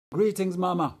Greetings,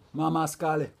 Mama. Mama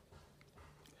Scully.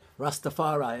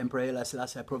 Rastafari, Emperor Haile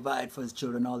Selassie, I provide for his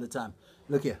children all the time.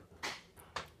 Look here.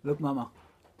 Look, Mama.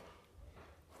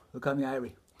 Look at me,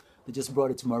 Irie. They just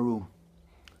brought it to my room.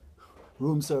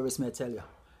 Room service, may I tell you.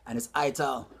 And it's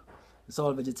ital. It's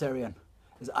all vegetarian.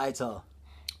 It's ital.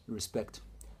 Respect.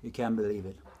 You can't believe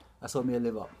it. That's how me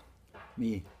live up.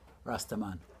 Me, Rasta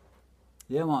man.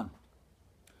 Yeah, man.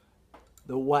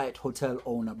 The white hotel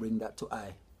owner bring that to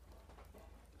I.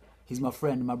 He's my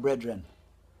friend, my brethren.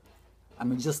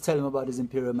 I'm just telling him about his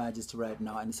Imperial Majesty right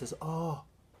now. And he says, oh.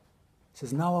 He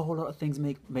says, now a whole lot of things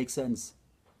make sense.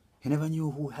 He never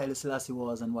knew who Haile Selassie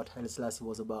was and what Haile Selassie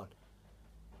was about.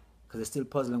 Because they're still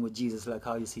puzzling with Jesus, like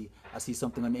how you see, I see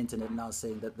something on the internet now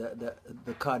saying that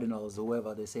the cardinals, or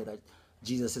whoever, they say that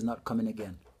Jesus is not coming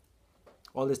again.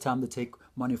 All this time they take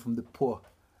money from the poor.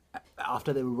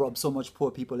 After they rob so much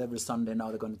poor people every Sunday, now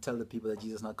they're going to tell the people that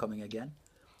Jesus is not coming again.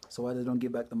 So why they don't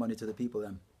give back the money to the people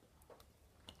then?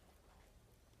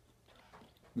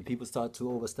 The people start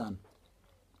to overstand.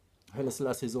 Haile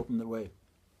Selassie has opened the way.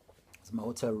 It's my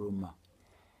hotel room, ma.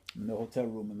 In the hotel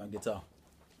room with my guitar.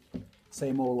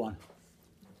 Same old one.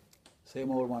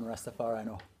 Same old one, Rastafari, I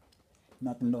know.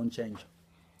 Nothing don't change.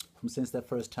 From since that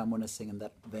first time when I sing in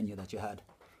that venue that you had.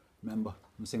 Remember,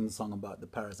 I'm singing the song about the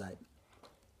parasite.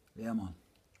 Yeah, man.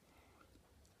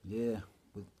 Yeah,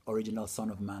 with original Son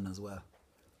of Man as well.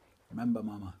 Remember,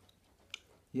 Mama?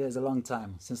 Yeah, it's a long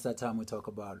time. Since that time we talk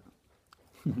about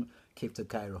Cape to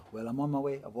Cairo. Well, I'm on my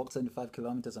way. I've walked 75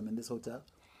 kilometers. I'm in this hotel.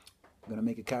 I'm going to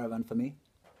make a caravan for me.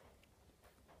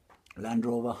 Land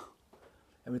Rover.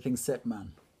 Everything's set,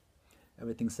 man.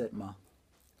 Everything's set, ma.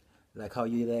 Like how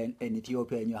you're there in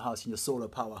Ethiopia in your house, in your solar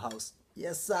power house.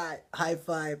 Yes, I. High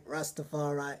five,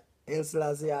 Rastafari. Haile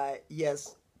Selassie, I.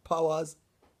 Yes. Powers,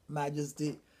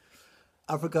 Majesty.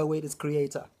 Africa await its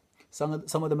creator. Some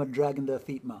of them are dragging their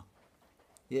feet, ma.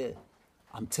 Yeah.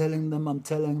 I'm telling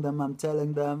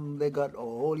them. They got a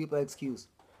whole heap of excuse.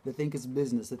 They think it's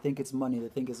business. They think it's money. They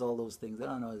think it's all those things. They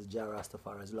don't know it's Jah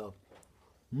Rastafari's love.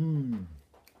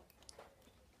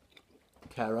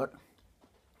 Carrot.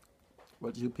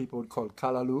 What you people would call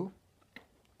callaloo.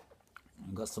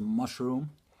 And got some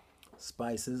mushroom,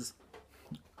 spices.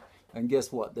 And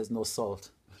guess what? There's no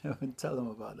salt. Tell them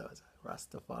about that.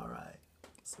 Rastafari.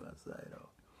 So that's that,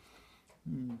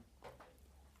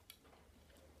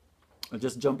 I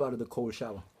just jump out of the cold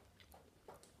shower.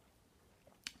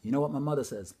 You know what my mother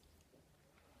says?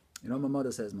 You know what my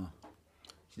mother says, ma?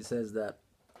 She says that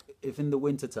if in the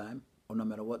winter time, or no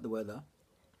matter what the weather,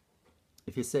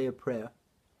 if you say a prayer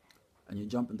and you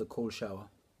jump in the cold shower,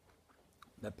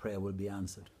 that prayer will be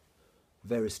answered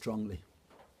very strongly.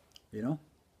 You know?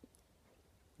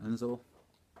 And so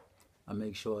I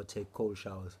make sure I take cold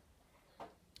showers.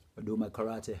 I do my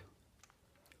karate.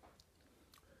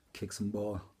 Kick some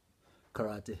ball.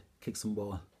 Karate, kick some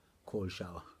ball, cold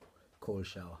shower, cold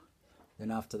shower. Then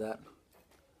after that,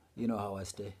 you know how I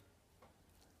stay.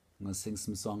 I'm gonna sing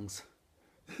some songs,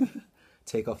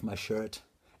 take off my shirt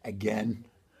again,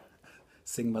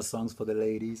 sing my songs for the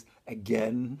ladies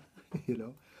again, you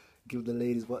know, give the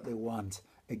ladies what they want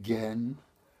again.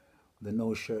 The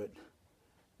no shirt,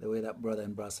 the way that brother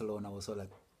in Barcelona was so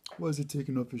like, why is he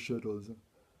taking off his shirt all the time?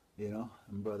 You know,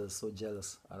 and brother's so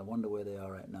jealous. I wonder where they are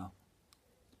right now.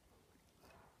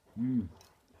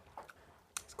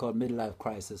 It's called midlife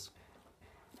crisis.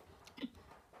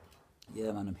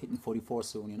 Yeah, man, I'm hitting 44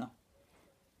 soon, you know.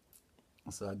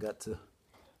 So I got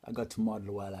to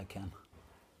model while I can.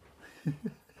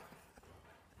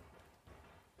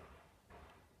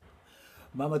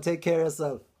 Mama, take care of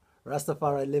yourself.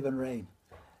 Rastafari, live and reign.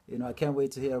 You know, I can't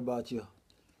wait to hear about you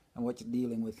and what you're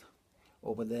dealing with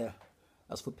over there.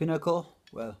 As for Pinnacle,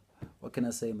 well, what can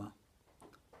I say, ma?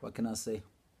 What can I say?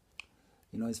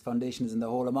 You know, his foundation is in the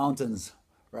whole of mountains.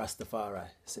 Rastafari,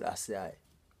 Selassie.